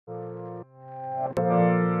Hello,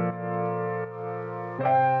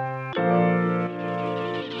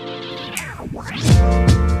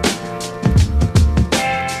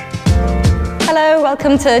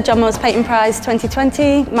 welcome to John Moore's Painting Prize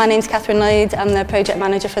 2020. My name's Katherine Lloyd, I'm the project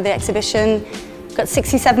manager for the exhibition. We've got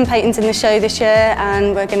 67 paintings in the show this year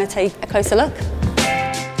and we're going to take a closer look.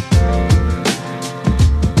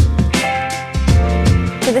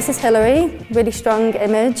 So this is Hilary, really strong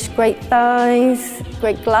image, great thighs,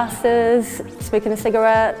 great glasses, smoking a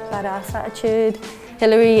cigarette, badass attitude.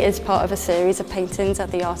 Hilary is part of a series of paintings that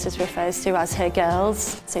the artist refers to as her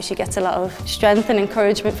girls. So she gets a lot of strength and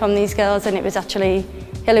encouragement from these girls, and it was actually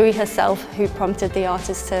Hilary herself who prompted the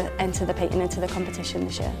artist to enter the painting into the competition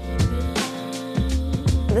this year.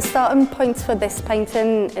 The starting point for this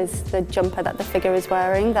painting is the jumper that the figure is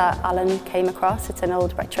wearing that Alan came across. It's an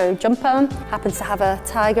old retro jumper, happens to have a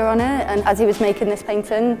tiger on it, and as he was making this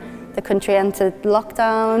painting, the country entered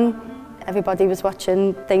lockdown. Everybody was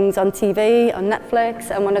watching things on TV, on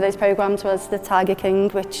Netflix, and one of those programmes was The Tiger King,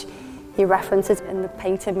 which he references in the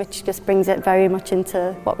painting, which just brings it very much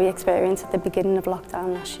into what we experienced at the beginning of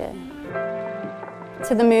lockdown last year.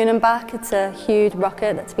 To the moon and back, it's a huge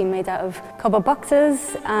rocket that's been made out of cardboard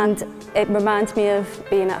boxes, and it reminds me of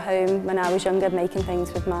being at home when I was younger, making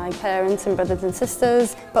things with my parents and brothers and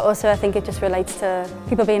sisters. But also I think it just relates to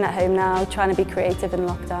people being at home now, trying to be creative in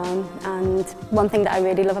lockdown. And one thing that I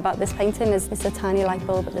really love about this painting is it's a tiny light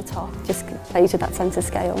bulb at the top, just plays with that sense of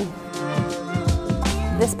scale.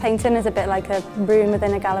 This painting is a bit like a room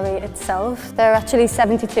within a gallery itself. There are actually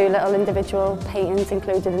 72 little individual paintings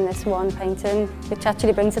included in this one painting, which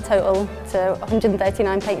actually brings the total to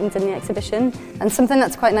 139 paintings in the exhibition. And something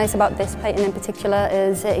that's quite nice about this painting in particular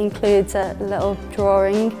is it includes a little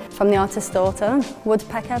drawing from the artist's daughter,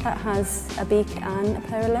 woodpecker, that has a beak and a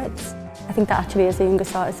pair of lips. I think that actually is the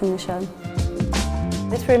youngest artist in the show.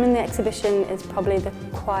 This room in the exhibition is probably the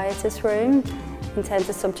quietest room. In terms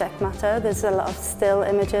of subject matter, there's a lot of still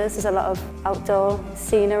images, there's a lot of outdoor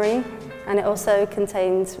scenery, and it also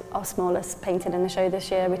contains our smallest painting in the show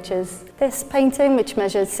this year, which is this painting, which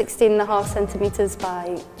measures 16.5 centimetres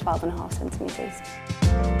by 12.5 centimetres.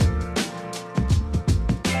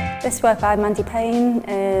 This work by Mandy Payne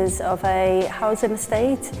is of a housing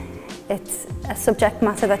estate. It's a subject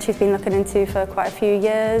matter that she's been looking into for quite a few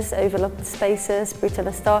years, overlooked spaces,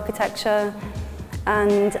 brutalist architecture.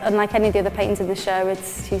 And unlike any of the other paintings in the show,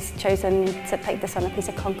 she's chosen to paint this on a piece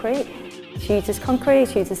of concrete. She uses concrete,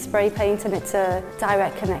 she uses spray paint, and it's a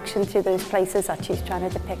direct connection to those places that she's trying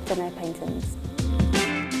to depict in her paintings.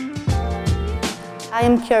 I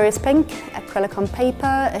Am Curious Pink, acrylic on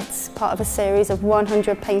paper. It's part of a series of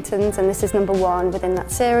 100 paintings, and this is number 1 within that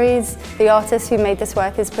series. The artist who made this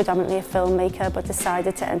work is predominantly a filmmaker, but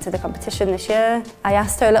decided to enter the competition this year. I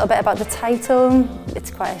asked her a little bit about the title.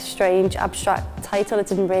 It's quite a strange, abstract title. It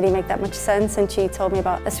didn't really make that much sense, and she told me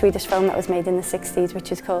about a Swedish film that was made in the 60s,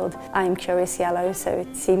 which is called I Am Curious Yellow, so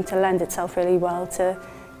it seemed to lend itself really well to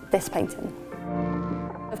this painting.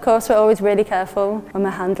 Of course, we're always really careful when we're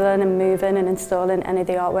handling and moving and installing any of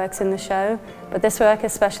the artworks in the show. But this work,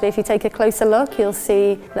 especially if you take a closer look, you'll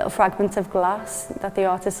see little fragments of glass that the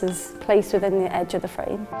artist has placed within the edge of the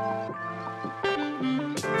frame.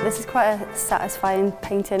 This is quite a satisfying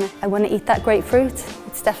painting. I want to eat that grapefruit.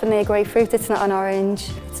 It's definitely a grapefruit. It's not an orange,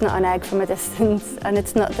 it's not an egg from a distance, and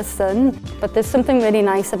it's not the sun. But there's something really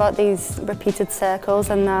nice about these repeated circles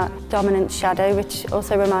and that dominant shadow, which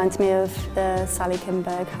also reminds me of the Sally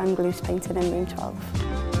Kimberg Hang Loose painting in Room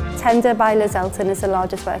 12. Tender by Liz Elton is the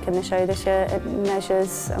largest work in the show this year. It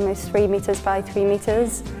measures almost 3 metres by 3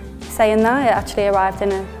 metres. Saying that, it actually arrived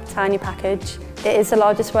in a tiny package. It is the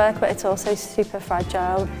largest work, but it's also super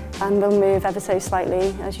fragile and will move ever so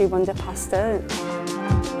slightly as you wander past it.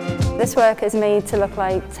 This work is made to look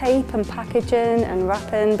like tape and packaging and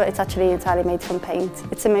wrapping, but it's actually entirely made from paint.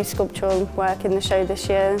 It's the most sculptural work in the show this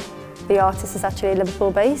year. The artist is actually Liverpool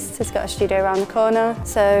based. He's got a studio around the corner.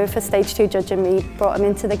 So for stage 2 judging, we brought him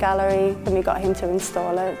into the gallery and we got him to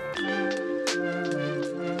install it.